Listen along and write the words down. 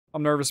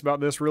I'm nervous about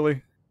this,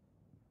 really.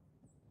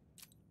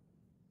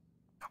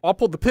 Oh, I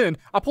pulled the pin.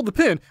 I pulled the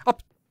pin.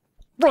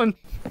 Run.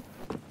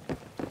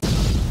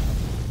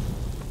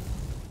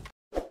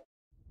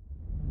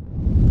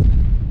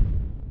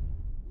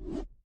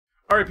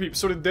 Alright peeps,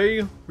 so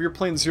today we are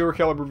playing Zero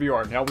Caliber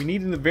VR. Now we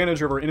need an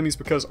advantage over our enemies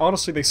because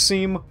honestly they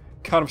seem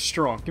kind of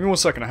strong. Give me 1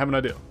 second, I have an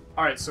idea.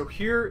 Alright, so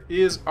here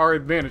is our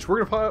advantage.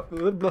 We're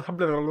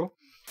gonna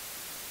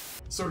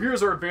So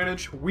here's our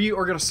advantage. We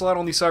are gonna slide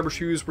on these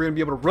Cybershoes. We're gonna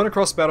be able to run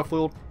across the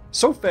battlefield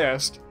so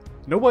fast,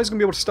 nobody's gonna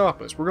be able to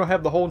stop us. We're gonna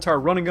have the whole entire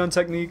run and gun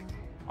technique.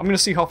 I'm gonna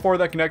see how far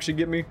that can actually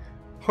get me.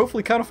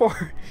 Hopefully kind of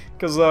far,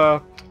 because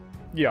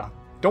yeah,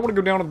 don't want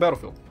to go down on the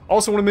battlefield.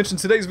 Also want to mention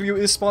today's video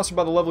is sponsored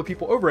by the lovely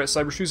people over at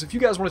Cybershoes. If you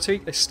guys want to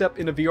take a step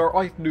into VR,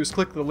 all you have to do is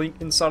click the link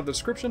inside of the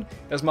description.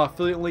 That's my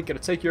affiliate link.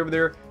 It'll take you over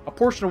there. A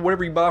portion of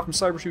whatever you buy from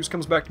Cybershoes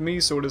comes back to me,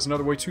 so it is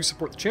another way to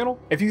support the channel.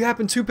 If you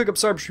happen to pick up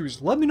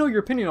Cybershoes, let me know your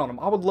opinion on them.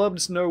 I would love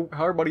to know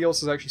how everybody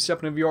else is actually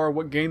stepping in VR,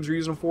 what games they're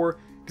using them for.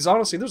 Because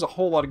honestly, there's a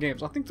whole lot of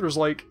games. I think there's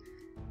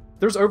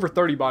over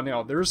 30 by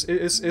now.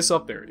 It's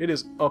up there. It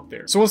is up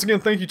there. So once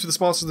again, thank you to the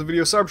sponsors of the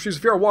video, Cybershoes.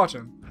 If you are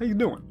watching, how you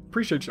doing?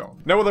 Appreciate y'all.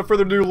 Now without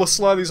further ado, let's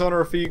slide these on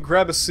our feet,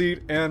 grab a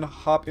seat, and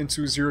hop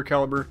into Zero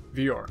Caliber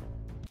VR.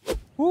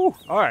 Woo!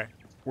 Alright.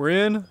 We're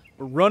in.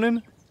 We're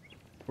running.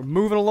 We're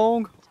moving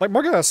along. Like,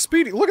 my guy's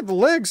speedy. Look at the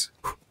legs.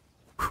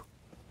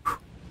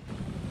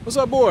 What's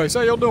up, boys?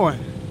 How y'all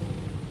doing?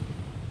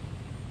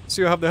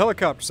 See, I have the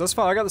helicopters. That's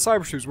fine. I got the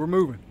Cybershoes. We're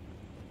moving.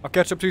 I'll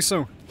catch up to you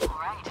soon.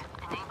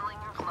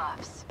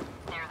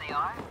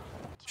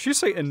 Did she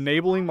say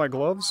enabling my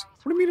gloves?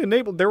 What do you mean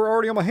enable? They were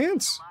already on my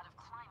hands.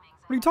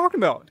 What are you talking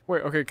about?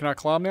 Wait, okay, can I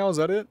climb now? Is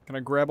that it? Can I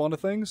grab onto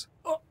things?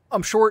 Oh,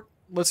 I'm short.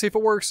 Let's see if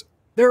it works.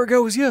 There it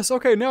goes. Yes,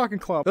 okay, now I can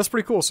climb. That's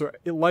pretty cool. So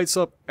it lights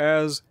up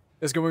as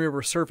it's going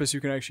over a surface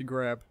you can actually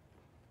grab.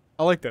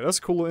 I like that. That's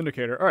a cool little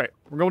indicator. All right,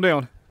 we're going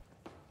down.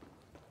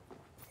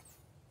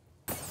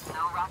 No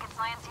rocket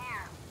science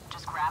here.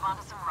 Just grab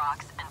onto some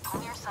rocks and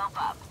pull yourself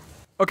up.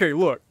 Okay,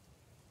 look.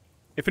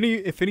 If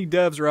any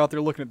devs are out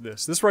there looking at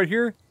this right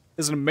here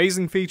is an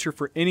amazing feature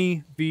for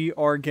any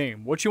VR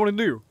game. What you want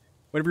to do,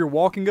 whenever you're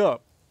walking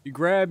up, you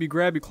grab,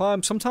 you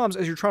climb. Sometimes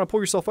as you're trying to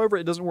pull yourself over,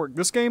 it doesn't work.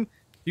 This game,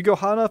 you go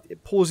high enough,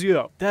 it pulls you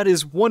up. That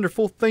is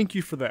wonderful. Thank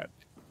you for that.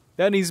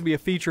 That needs to be a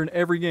feature in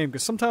every game,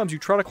 because sometimes you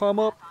try to climb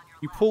up,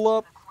 you pull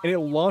up, and it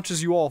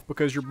launches you off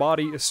because your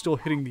body is still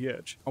hitting the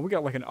edge. Oh, we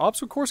got like an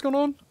obstacle course going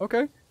on?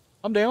 Okay,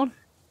 I'm down.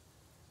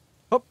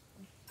 Up.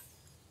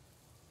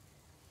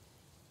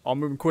 I'm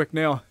moving quick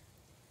now.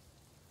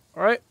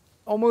 Alright,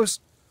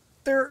 almost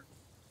there.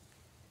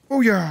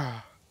 Oh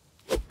yeah.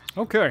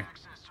 Okay.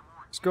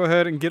 Let's go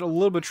ahead and get a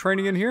little bit of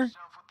training in here.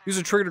 Use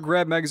a trigger to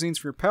grab magazines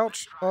from your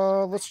pouch.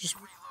 Let's just...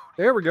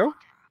 There we go.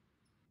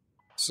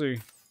 Let's see.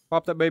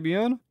 Pop that baby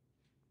in.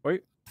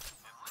 Wait.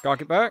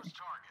 Cock it back.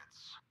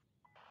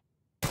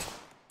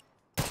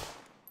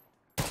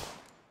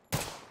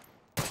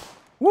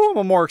 Woo, I'm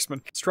a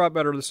marksman. Let's try it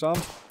better this time.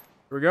 Here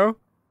we go.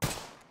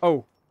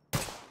 Oh.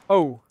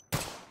 Oh.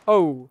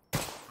 Oh.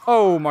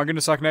 Oh my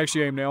goodness, I can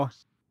actually aim now.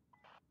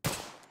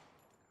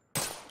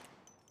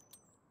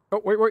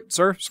 Oh, wait,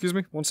 sir, excuse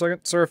me, 1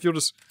 second. Sir, if you'll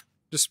just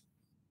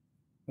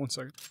 1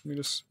 second. Let me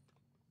just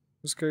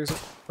case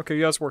it. Okay,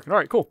 yeah, it's working.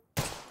 Alright, cool.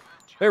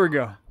 There we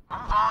go.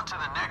 Move on to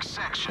the next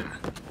section.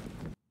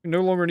 We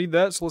no longer need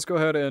that, so let's go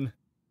ahead and...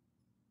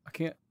 I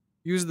can't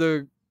use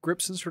the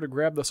grip sensor to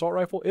grab the assault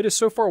rifle. It is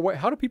so far away.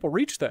 How do people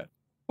reach that?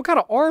 What kind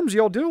of arms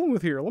y'all dealing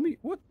with here? Let me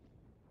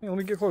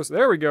get close.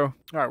 There we go.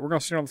 Alright, we're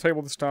gonna sit on the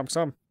table this time, because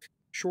I'm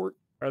short.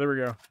 Alright, there we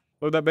go.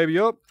 Load that baby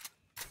up.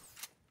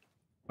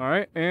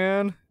 Alright,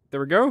 and... There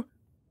we go.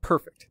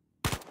 Perfect.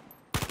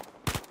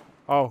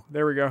 Oh,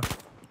 there we go.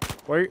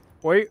 Wait.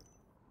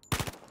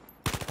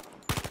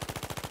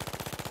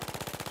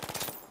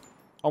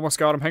 Almost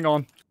got him. Hang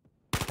on.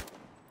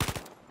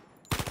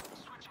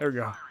 There we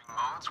go.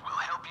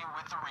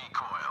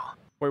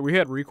 Wait, we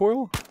had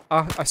recoil?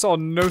 I saw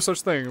no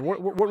such thing.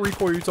 What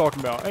recoil are you talking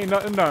about? Hey,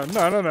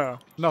 no.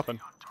 Nothing.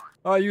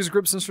 Use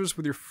grip sensors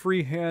with your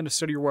free hand to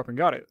steady your weapon.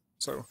 Got it.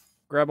 So,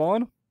 grab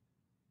on.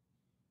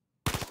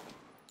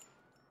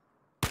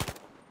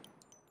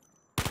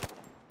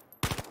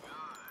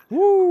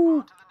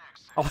 Woo!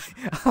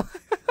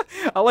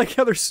 I like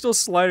how they're still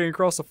sliding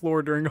across the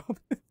floor during all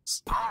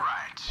this.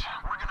 Alright,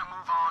 we're gonna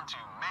move on to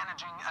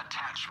managing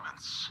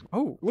attachments.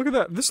 Oh, look at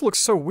that. This looks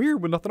so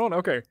weird with nothing on it.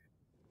 Okay.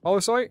 Hollow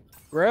sight.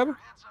 Grab.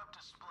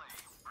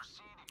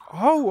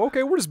 Oh,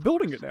 okay. We're just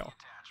building it now.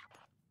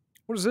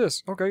 What is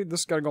this? Okay,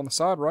 this has got to go on the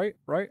side, right?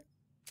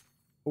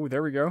 Oh,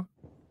 there we go.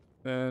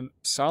 Then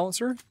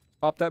silencer.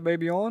 Pop that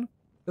baby on.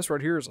 This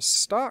right here is a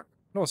stock.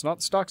 No, it's not.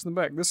 The stock's in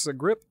the back. This is a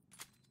grip.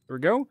 There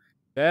we go.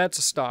 That's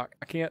a stock.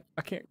 I can't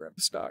grab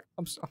the stock.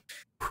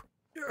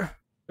 There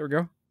we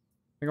go.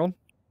 Hang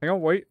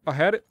on, wait. I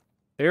had it.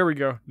 There we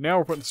go. Now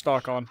we're putting the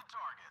stock on.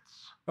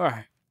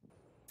 Alright.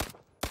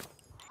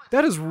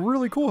 That is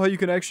really cool how you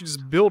can actually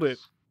just build it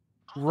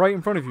right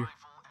in front of you.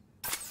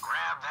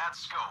 Grab that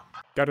scope.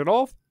 Got it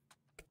off.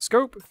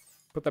 Scope.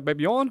 Put that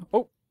baby on.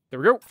 Oh, there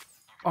we go.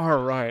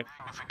 Alright.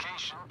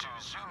 Magnification to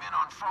zoom in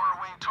on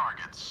faraway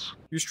targets.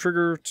 Use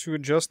trigger to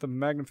adjust the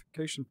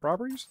magnification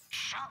properties?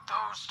 Shoot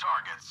those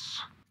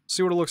targets.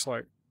 See what it looks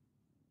like.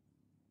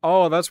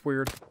 Oh, that's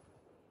weird.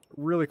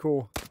 Really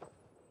cool.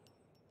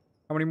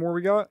 How many more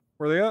we got?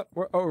 Where are they at?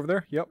 Where, oh, over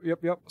there. Yep.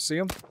 See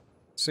them?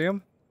 See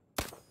them?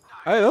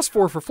 Hey, that's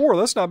 4 for 4.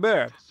 That's not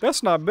bad.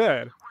 That's not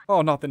bad.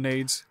 Oh, not the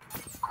nades.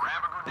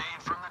 Grab a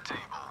grenade from the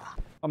table.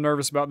 I'm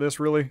nervous about this,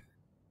 really.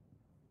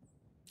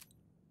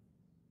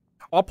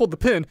 Oh, I pulled the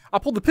pin. I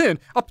pulled the pin.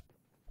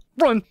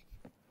 Run!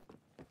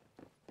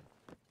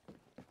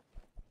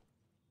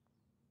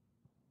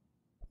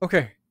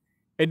 Okay.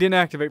 It didn't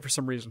activate for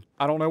some reason.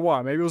 I don't know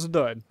why. Maybe it was a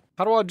dud.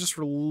 How do I just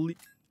release...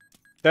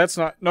 That's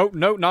not... No,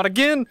 not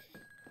again!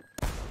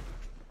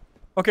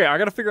 Okay, I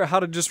gotta figure out how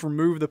to just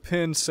remove the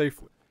pin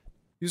safely.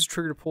 Use the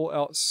trigger to pull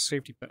out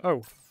safety pin.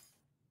 Oh.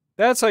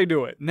 That's how you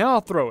do it. Now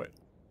I'll throw it.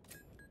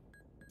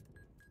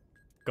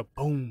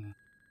 Kaboom.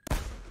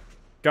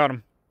 Got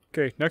him.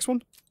 Okay, next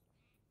one.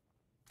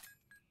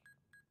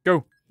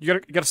 Go.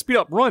 You gotta speed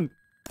up. Run.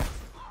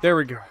 There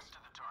we go.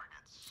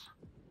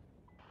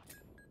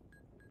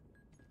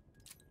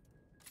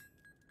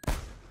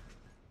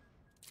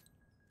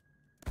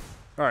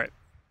 Alright.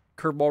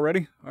 Curveball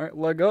ready. Alright,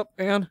 leg up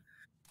and...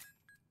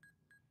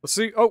 Let's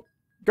see. Oh!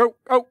 Go!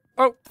 Oh!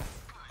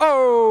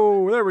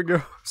 Oh! There we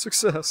go.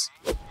 Success.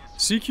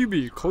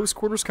 CQB, close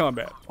quarters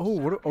combat. Oh,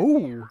 what?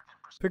 Oh!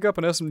 Pick up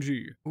an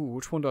SMG. Ooh,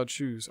 which one do I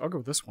choose? I'll go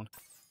with this one.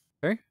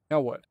 Okay,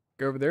 now what?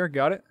 Go over there.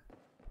 Got it.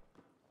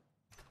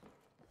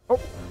 Oh!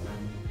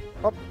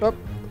 Up!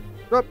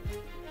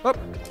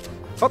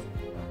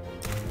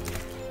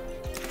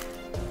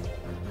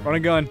 Run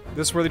and gun.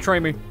 This is where they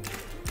train me.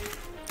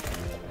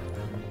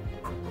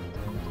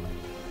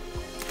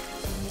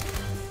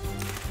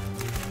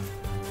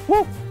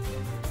 Woo!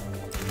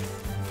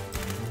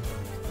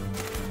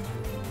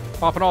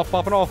 Popping off.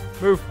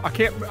 Move. I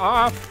can't.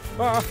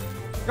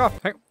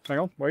 Hang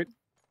on. Wait.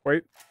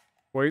 1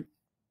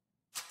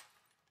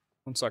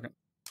 second.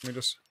 Let me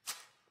just.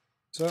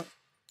 So.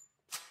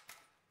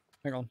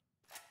 Hang on.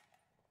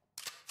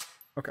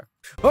 Okay.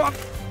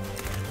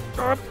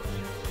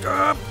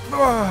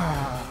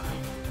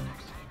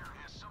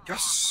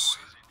 Yes.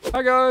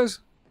 Hi guys.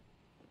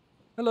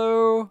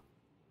 Hello.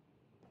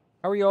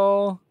 How are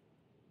y'all?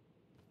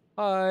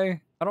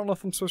 Hi. I don't know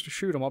if I'm supposed to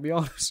shoot them, I'll be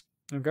honest.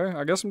 Okay,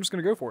 I guess I'm just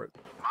gonna go for it.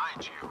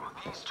 Mind you,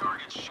 these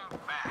targets shoot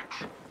back.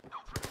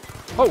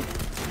 Oh!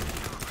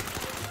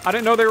 I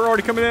didn't know they were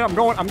already coming in. I'm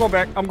going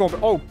back.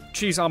 Oh,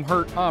 jeez, I'm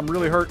hurt. I'm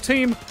really hurt.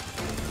 Team,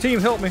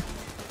 help me.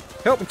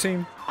 Help me,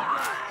 team.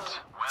 Alright,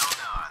 well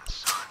done,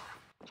 son.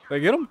 They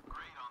get him?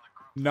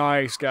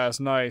 Nice, guys,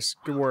 nice.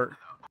 Good work.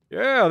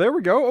 Yeah, there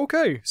we go.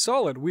 Okay,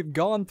 solid. We've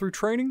gone through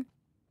training.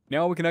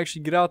 Now we can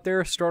actually get out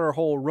there, start our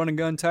whole run and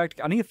gun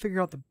tactic. I need to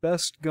figure out the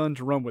best gun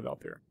to run with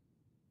out there.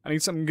 I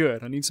need something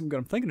good. I'm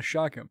thinking of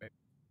shotgun, maybe.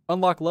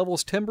 Unlock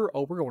levels, timber.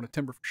 Oh, we're going to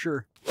timber for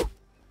sure.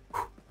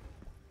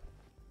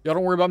 Y'all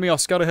don't worry about me. I'll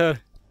scout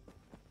ahead.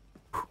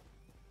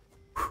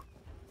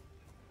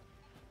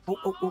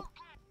 Oh.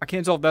 I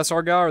can't tell if that's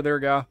our guy or their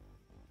guy.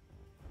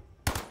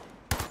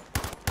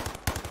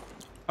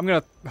 I'm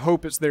going to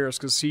hope it's theirs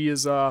because he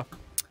is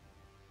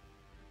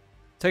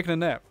taking a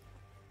nap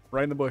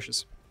right in the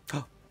bushes.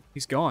 Oh,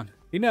 he's gone.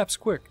 He naps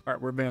quick. All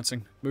right, we're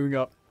advancing. Moving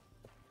up.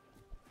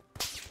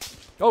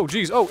 Oh,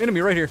 geez. Oh,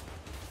 enemy right here.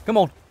 Come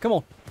on.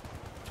 Oh,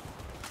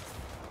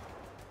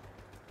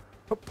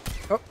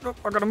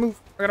 I gotta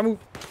move.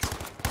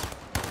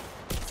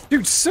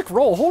 Dude, sick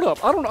roll. Hold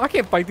up. I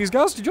can't fight these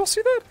guys. Did y'all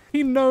see that?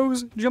 He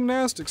knows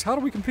gymnastics. How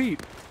do we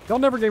compete? Y'all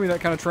never gave me that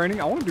kind of training.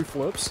 I want to do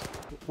flips.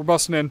 We're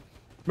busting in.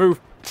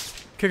 Move.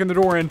 Kicking the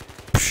door in.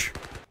 Psh.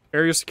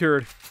 Area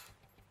secured.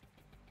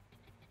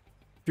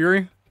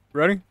 Fury,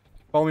 ready?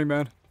 Follow me,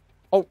 man.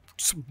 Oh,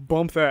 just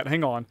bump that.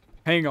 Hang on.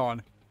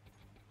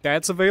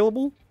 That's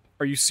available?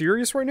 Are you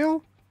serious right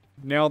now?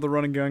 Now the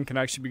run and gun can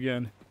actually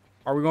begin.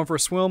 Are we going for a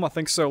swim? I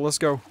think so. Let's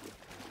go.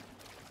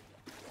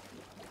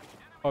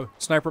 Oh,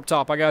 sniper up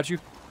top. I got you.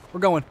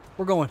 We're going.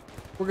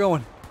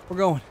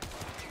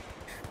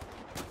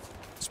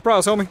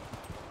 Surprise, homie.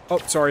 Oh,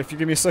 sorry. If you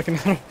give me a second,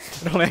 I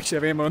don't actually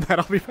have ammo in that.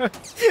 I'll be back.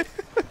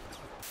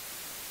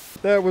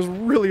 That was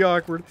really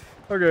awkward.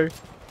 Okay,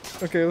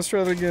 let's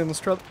try that again.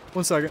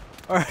 1 second.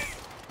 Alright.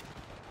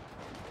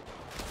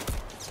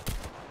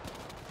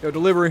 Yo,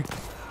 delivery.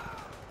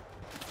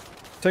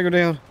 Take her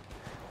down.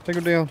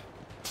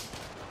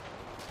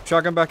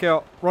 Shotgun back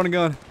out. Run and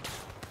gun.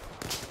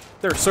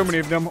 There are so many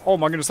of them. Oh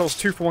my goodness, that was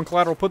 2 for 1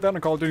 collateral. Put that in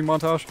a Call of Duty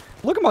montage.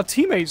 Look at my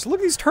teammates. Look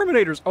at these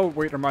Terminators. Oh,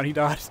 wait, never mind. He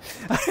died.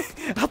 I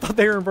thought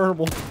they were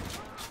invulnerable.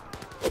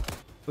 Oh,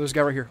 there's a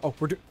guy right here. Oh,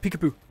 we're doing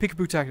peekaboo.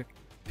 Peekaboo tactic.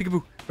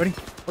 Peekaboo. Ready?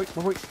 Wait.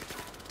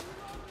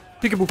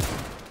 Peekaboo.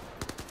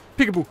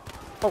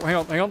 Oh,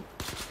 hang on.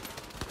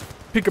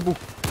 Peekaboo.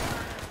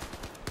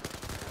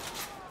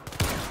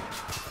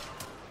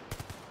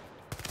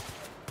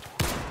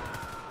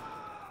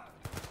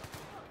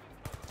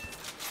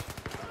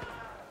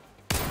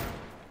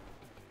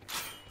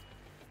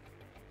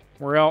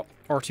 We're out.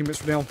 Our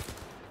teammates are down.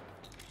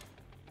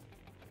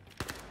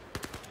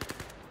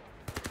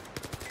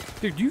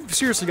 Dude, you've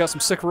seriously got some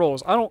sick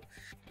rolls.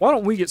 Why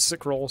don't we get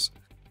sick rolls?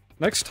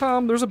 Next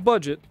time there's a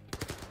budget,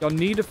 y'all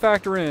need to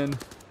factor in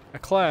a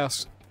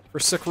class for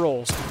sick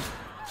rolls.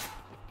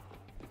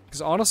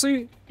 Because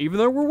honestly, even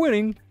though we're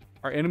winning,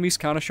 our enemy's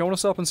kind of showing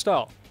us up in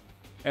style.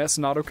 That's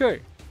not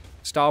okay.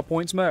 Style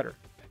points matter.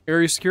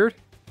 Area secured.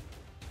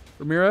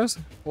 Ramirez,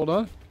 well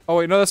done. Oh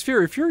wait, no, that's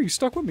Fury. Fury, you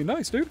stuck with me.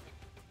 Nice, dude.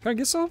 Can I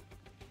get some?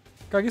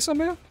 Can I get some,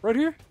 man? Right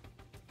here?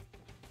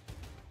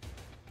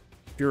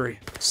 Fury,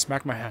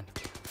 smack my hand.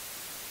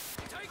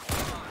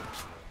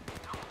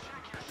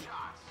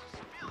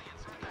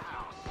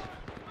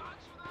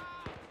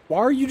 Why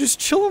are you just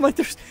chilling like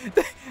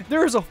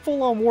there's a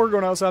full-on war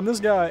going outside and this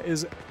guy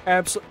is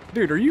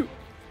dude, are you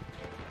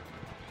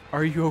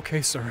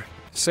okay, sir?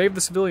 Save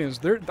the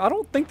civilians. I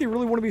don't think they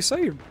really want to be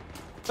saved.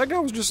 That guy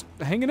was just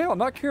hanging out,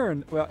 not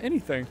caring about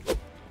anything.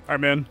 Alright,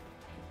 man.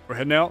 We're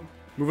heading out.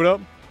 Move it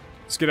up.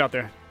 Let's get out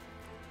there.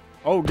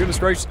 Oh, goodness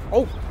gracious.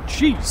 Oh,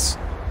 jeez.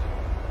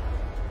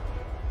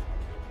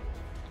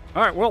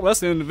 Alright, well, that's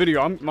the end of the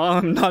video. I'm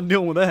not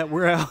dealing with that.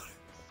 We're out.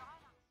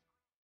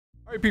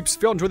 Alright peeps,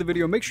 if y'all enjoyed the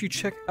video, make sure you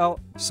check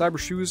out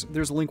Cybershoes.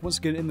 There's a link once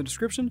again in the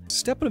description.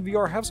 Step into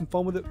VR, have some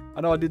fun with it.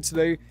 I know I did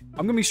today.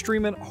 I'm going to be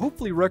streaming,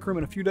 hopefully Rec Room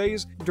in a few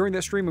days. During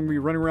that stream, I'm going to be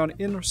running around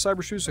in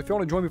Cybershoes. So if y'all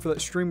want to join me for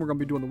that stream, we're going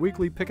to be doing the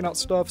weekly, picking out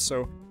stuff.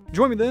 So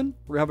join me then.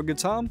 We're going to have a good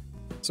time.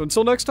 So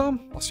until next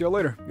time, I'll see y'all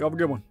later. Y'all have a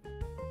good one.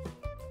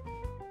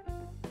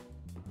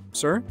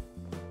 Sir?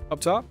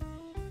 Up top?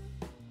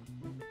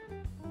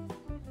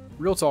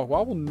 Real talk,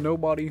 why will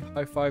nobody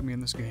high-five me in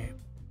this game?